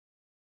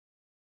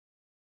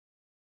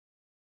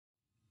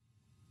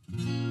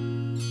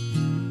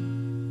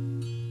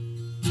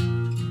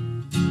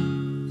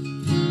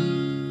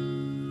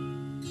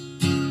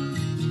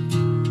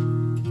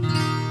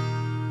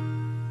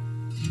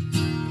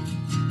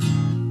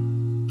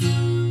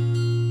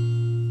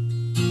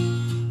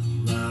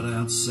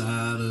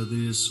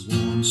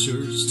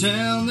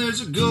town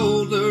there's a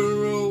golden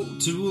road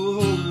to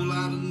a whole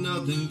lot of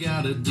nothing.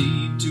 Got a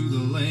deed to the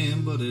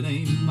land, but it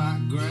ain't my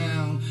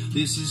ground.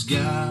 This is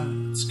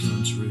God's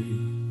country.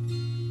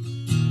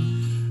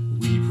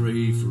 We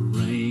pray for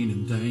rain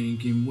and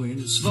thank Him when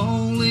it's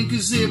falling,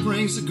 'cause it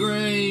brings the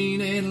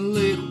grain and a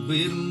little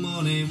bit of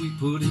money. We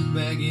put it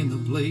back in the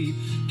plate.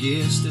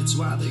 Guess that's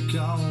why they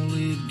call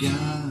it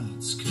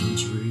God's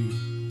country.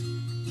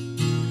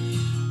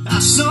 I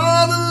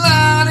saw the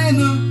light in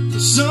the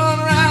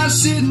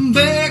sunrise, sitting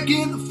back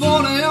in the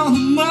 40 on the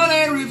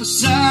muddy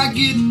riverside,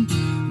 getting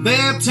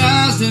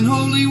baptized in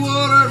holy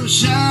water,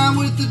 shine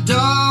with the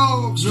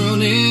dogs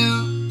running.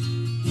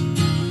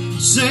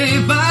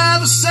 Saved by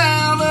the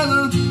sound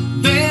of the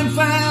band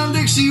found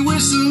Dixie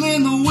whistle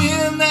in the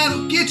wind,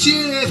 that'll get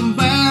you heaven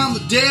bound.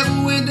 The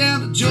devil went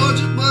down to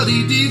Georgia, but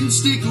he didn't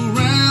stick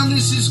around.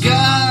 This is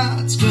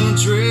God's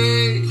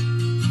country.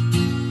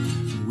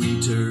 We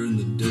turn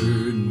the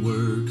dirt and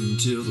work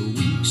until the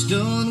week's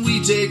done. We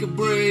take a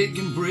break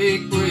and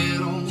break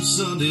bread on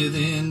Sunday,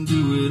 then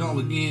do it all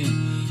again,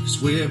 'cause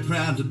we're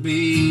proud to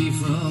be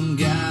from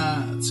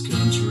God's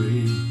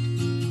country.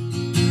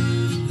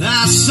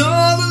 I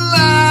saw the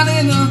light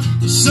in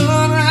the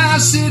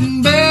sunrise,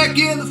 sitting back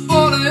in the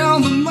 40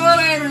 on the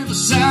muddy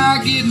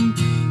riverside, getting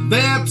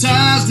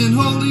baptized in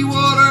holy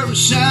water,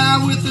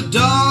 shine with the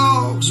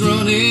dogs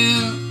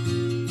running.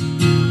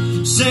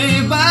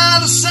 Saved by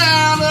the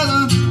sound of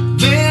the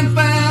band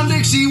found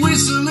Dixie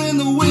whistle in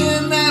the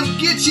wind, that'll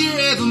get you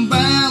heaven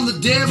bound. The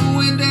devil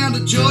went down to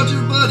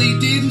Georgia, but he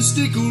didn't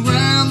stick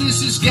around.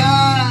 This is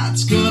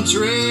God's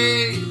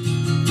country.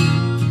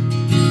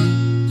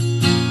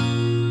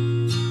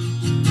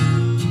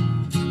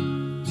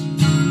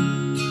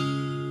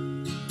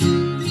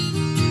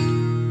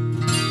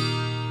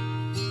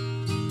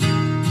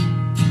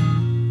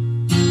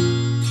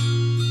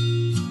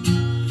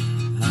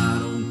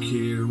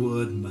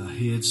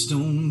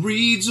 Headstone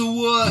reads or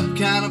what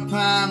kind of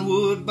pine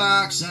wood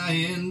box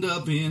I end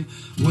up in.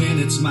 When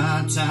it's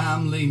my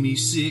time, lay me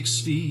 6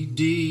 feet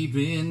deep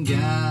in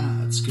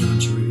God's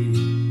country.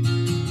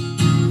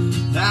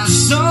 I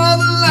saw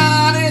the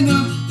light in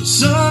the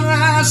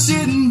sunrise,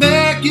 sitting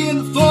back in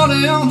the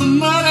 40 on the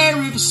muddy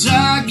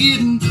riverside,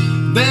 getting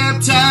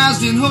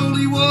baptized in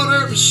holy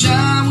water,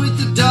 shine with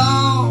the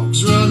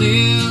dogs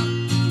running.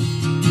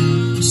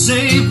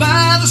 Saved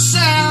by the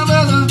sound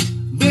of the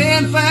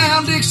band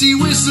found Dixie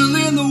whistle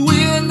in the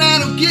wind,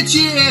 that'll get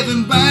you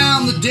heaven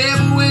bound. The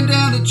devil went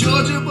down to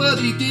Georgia, but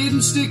he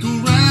didn't stick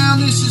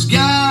around. This is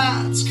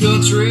God's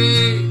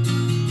country.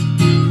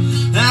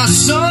 I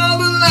saw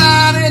the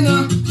light in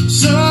the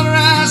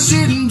sunrise,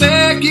 sitting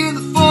back in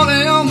the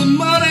 40 on the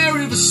muddy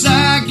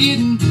riverside,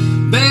 getting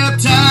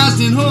baptized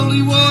in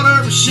holy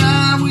water,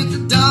 shine with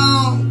the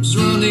dogs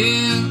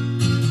running.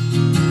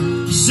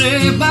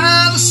 Saved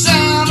by the